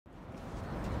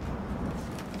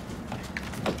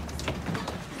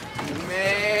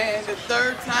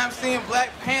time seeing Black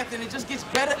Panther, and it just gets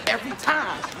better every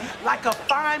time. Like a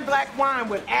fine black wine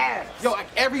with abs. Yo, like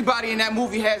everybody in that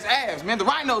movie has abs, man. The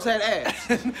rhinos had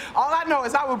abs. All I know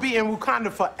is I will be in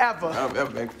Wakanda forever.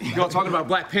 Y'all talking about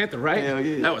Black Panther, right? Hell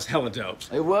yeah. That was hella dope.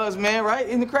 It was, man, right?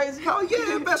 Isn't it crazy? Oh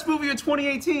yeah, best movie of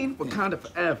 2018, Wakanda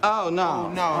Forever. Oh, no. Oh,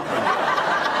 no.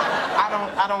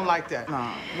 I don't like that.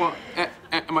 No. Well,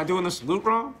 am I doing the salute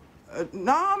wrong?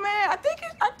 No, man. I think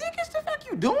it's the fact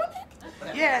you doing it.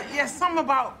 Yeah, something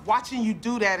about watching you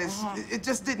do that is, it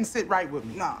just didn't sit right with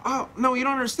me. No. Oh, no, you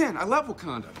don't understand. I love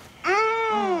Wakanda.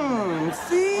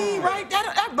 See, right?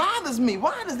 That bothers me.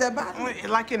 Why does that bother me?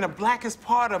 Like in the blackest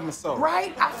part of my soul.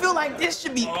 Right? I feel like this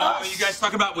should be us. You guys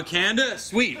talk about Wakanda?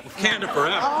 Sweet, Wakanda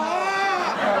Forever.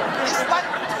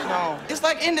 It's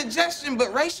like indigestion,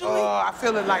 but racially. I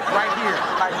feel it like right here.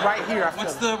 Like right here, I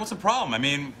feel What's the problem? I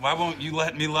mean, why won't you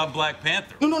let me love Black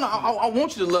Panther? No. I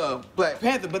want you to love Black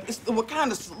Panther, but it's the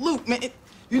Wakanda salute, man.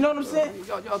 You know what I'm saying?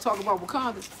 Y'all talking about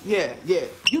Wakanda? Yeah.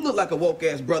 You look like a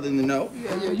woke-ass brother in the know.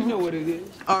 Yeah, you know what it is.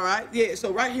 All right, yeah,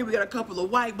 so right here we got a couple of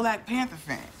white Black Panther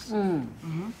fans.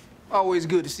 Always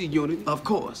good to see unity. Of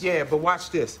course. Yeah, but watch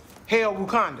this. Hail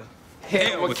Wakanda.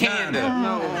 Hail Wakanda.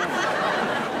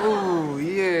 Oh,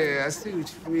 yeah, I see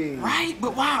what you mean. Right,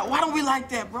 but why? Why don't we like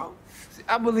that, bro?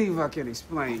 I believe I can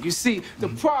explain. You see, the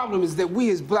problem is that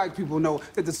we as black people know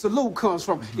that the salute comes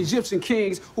from Egyptian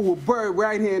kings who were buried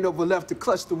right hand over left to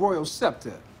clutch the royal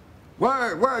scepter.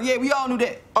 Word, yeah, we all knew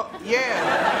that.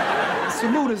 Yeah. The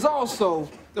salute is also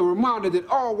the reminder that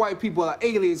all white people are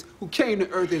aliens who came to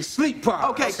Earth in sleep pods.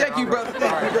 Okay, thank you, brother.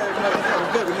 Thank you very much. That was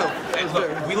very helpful. Hey,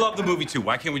 look, we love the movie too.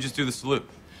 Why can't we just do the salute?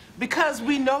 Because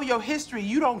we know your history,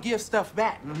 you don't give stuff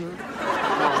back.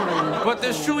 But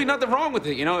there's truly nothing wrong with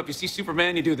it, you know? If you see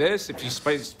Superman, you do this. If you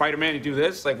see Spider-Man, you do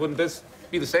this. Like, wouldn't this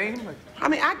be the same? Like... I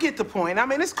mean, I get the point. I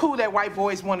mean, it's cool that white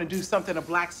boys want to do something a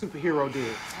black superhero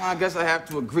did. I guess I have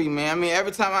to agree, man. I mean,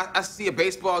 every time I see a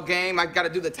baseball game, I gotta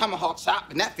do the tomahawk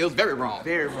chop, and that feels very wrong.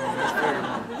 Very wrong. That's very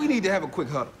wrong. We need to have a quick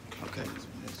huddle. Okay.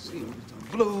 Let's see.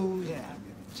 Blues. Yeah.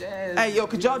 Jazz. Hey, yo,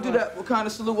 could y'all do that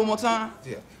Wakanda salute one more time?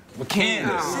 Yeah.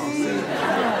 Wakanda.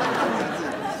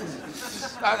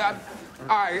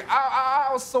 All right,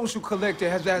 our social collective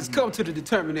has come to the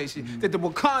determination that the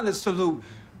Wakanda salute,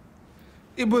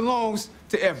 it belongs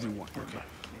to everyone. Okay.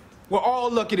 We're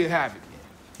all lucky to have it.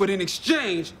 But in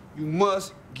exchange, you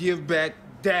must give back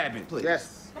dabbing. Please.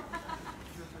 Yes.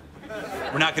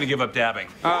 We're not gonna give up dabbing.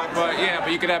 But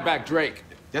you could have back Drake.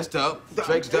 That's dope.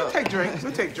 Drake's dope. We'll take Drake.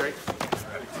 We'll take Drake.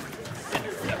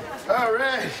 All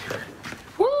right.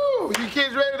 Woo! You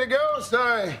kids ready to go?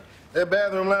 Sorry. That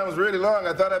bathroom line was really long.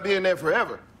 I thought I'd be in there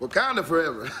forever. Wakanda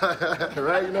forever.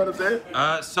 Right? You know what I'm saying?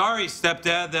 Sorry,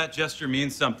 stepdad. That gesture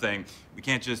means something. We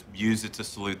can't just use it to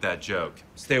salute that joke.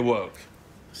 Stay woke.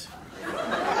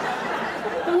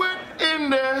 What in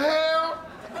the hell?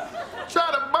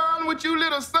 Try to bond with you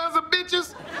little sons of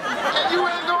bitches? And you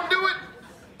ain't gonna do it?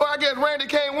 Well, I guess Randy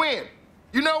can't win.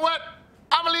 You know what?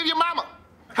 I'm gonna leave your mouth